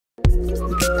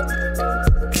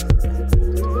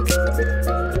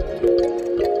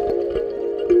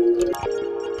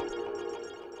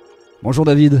Bonjour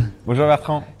David. Bonjour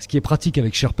Bertrand. Ce qui est pratique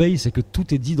avec Sharepay, c'est que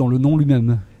tout est dit dans le nom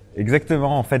lui-même.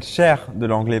 Exactement, en fait share de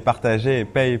l'anglais partager et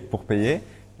pay pour payer,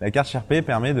 la carte Sharepay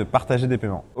permet de partager des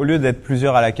paiements. Au lieu d'être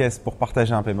plusieurs à la caisse pour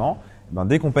partager un paiement,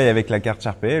 dès qu'on paye avec la carte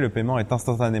Sharepay, le paiement est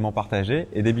instantanément partagé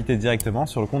et débité directement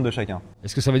sur le compte de chacun.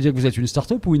 Est-ce que ça veut dire que vous êtes une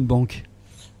start-up ou une banque?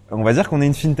 On va dire qu'on est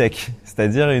une fintech,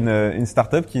 c'est-à-dire une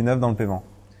start-up qui innove dans le paiement.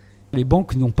 Les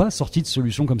banques n'ont pas sorti de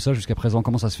solution comme ça jusqu'à présent,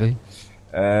 comment ça se fait?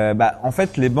 En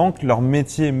fait, les banques, leur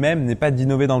métier même n'est pas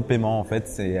d'innover dans le paiement. En fait,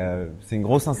 c'est une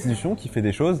grosse institution qui fait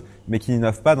des choses, mais qui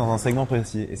n'innove pas dans un segment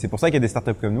précis. Et c'est pour ça qu'il y a des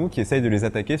startups comme nous qui essayent de les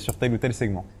attaquer sur tel ou tel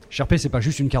segment. Sharepay, c'est pas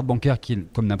juste une carte bancaire qui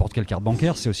est comme n'importe quelle carte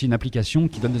bancaire, c'est aussi une application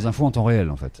qui donne des infos en temps réel,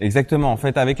 en fait. Exactement. En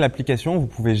fait, avec l'application, vous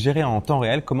pouvez gérer en temps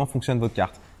réel comment fonctionne votre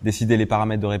carte. Décider les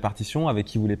paramètres de répartition, avec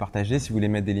qui vous les partagez, si vous voulez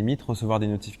mettre des limites, recevoir des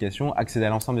notifications, accéder à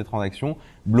l'ensemble des transactions,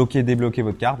 bloquer, débloquer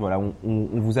votre carte. Voilà, on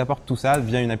vous apporte tout ça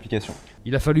via une application.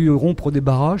 Il a fallu rompre des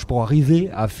barrages pour arriver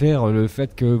à faire le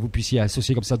fait que vous puissiez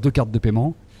associer comme ça deux cartes de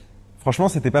paiement. Franchement,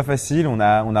 c'était pas facile. On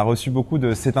a reçu beaucoup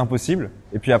de c'est impossible.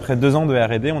 Et puis après 2 ans de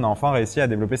R&D, on a enfin réussi à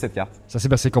développer cette carte. Ça s'est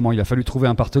passé comment? Il a fallu trouver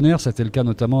un partenaire. C'était le cas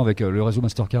notamment avec le réseau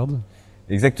Mastercard.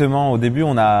 Exactement. Au début,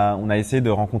 on a essayé de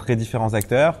rencontrer différents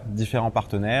acteurs, différents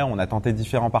partenaires. On a tenté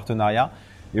différents partenariats.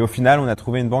 Et au final, on a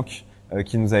trouvé une banque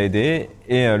qui nous a aidés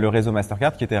et le réseau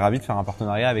Mastercard qui était ravi de faire un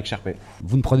partenariat avec Sharepay.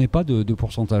 Vous ne prenez pas de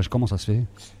pourcentage. Comment ça se fait?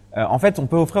 En fait, on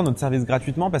peut offrir notre service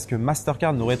gratuitement parce que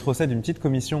Mastercard nous rétrocède une petite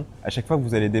commission à chaque fois que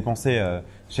vous allez dépenser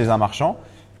chez un marchand.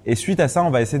 Et suite à ça,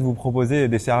 on va essayer de vous proposer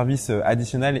des services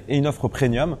additionnels et une offre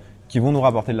premium qui vont nous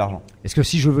rapporter de l'argent. Est-ce que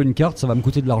si je veux une carte, ça va me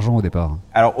coûter de l'argent au départ?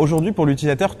 Alors aujourd'hui, pour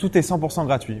l'utilisateur, tout est 100%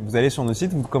 gratuit. Vous allez sur nos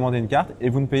sites, vous commandez une carte et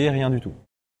vous ne payez rien du tout.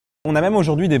 On a même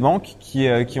aujourd'hui des banques qui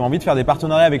ont envie de faire des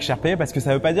partenariats avec Sharepay parce que ça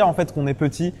ne veut pas dire en fait qu'on est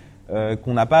petit,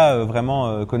 qu'on n'a pas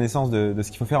vraiment connaissance de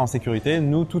ce qu'il faut faire en sécurité.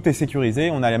 Nous, tout est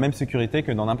sécurisé, on a la même sécurité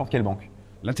que dans n'importe quelle banque.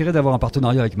 L'intérêt d'avoir un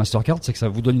partenariat avec Mastercard, c'est que ça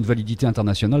vous donne une validité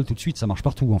internationale tout de suite, ça marche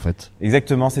partout en fait.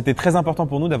 Exactement, c'était très important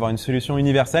pour nous d'avoir une solution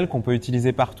universelle qu'on peut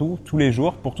utiliser partout, tous les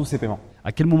jours, pour tous ces paiements.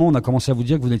 À quel moment on a commencé à vous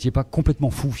dire que vous n'étiez pas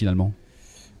complètement fou finalement?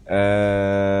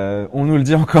 On nous le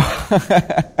dit encore.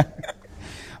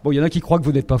 Bon, il y en a qui croient que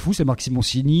vous n'êtes pas fou, c'est Marc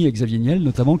Simoncini et Xavier Niel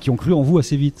notamment qui ont cru en vous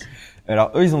assez vite.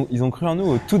 Alors eux, ils ont cru en nous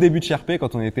au tout début de Sharepay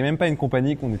quand on n'était même pas une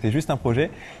compagnie, qu'on était juste un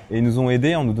projet, et ils nous ont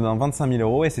aidés en nous donnant 25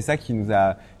 000 €, et c'est ça qui nous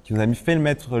a fait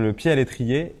mettre le pied à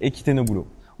l'étrier et quitter nos boulots.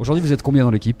 Aujourd'hui, vous êtes combien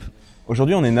dans l'équipe?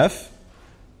 Aujourd'hui, on est 9,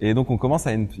 et donc on commence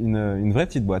à une vraie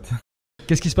petite boîte.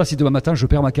 Qu'est-ce qui se passe si demain matin je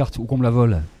perds ma carte ou qu'on me la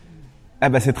vole?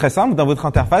 C'est très simple, dans votre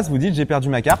interface, vous dites j'ai perdu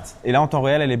ma carte, et là en temps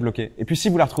réel elle est bloquée. Et puis si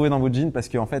vous la retrouvez dans votre jean, parce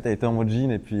qu'en fait elle était dans votre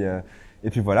jean, et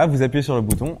puis voilà, vous appuyez sur le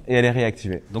bouton et elle est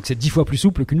réactivée. Donc c'est 10 fois plus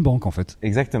souple qu'une banque en fait.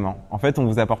 Exactement. En fait, on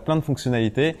vous apporte plein de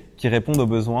fonctionnalités qui répondent aux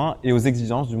besoins et aux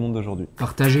exigences du monde d'aujourd'hui.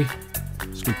 Partager.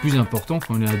 Parce que le plus important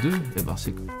quand on est à deux,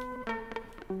 c'est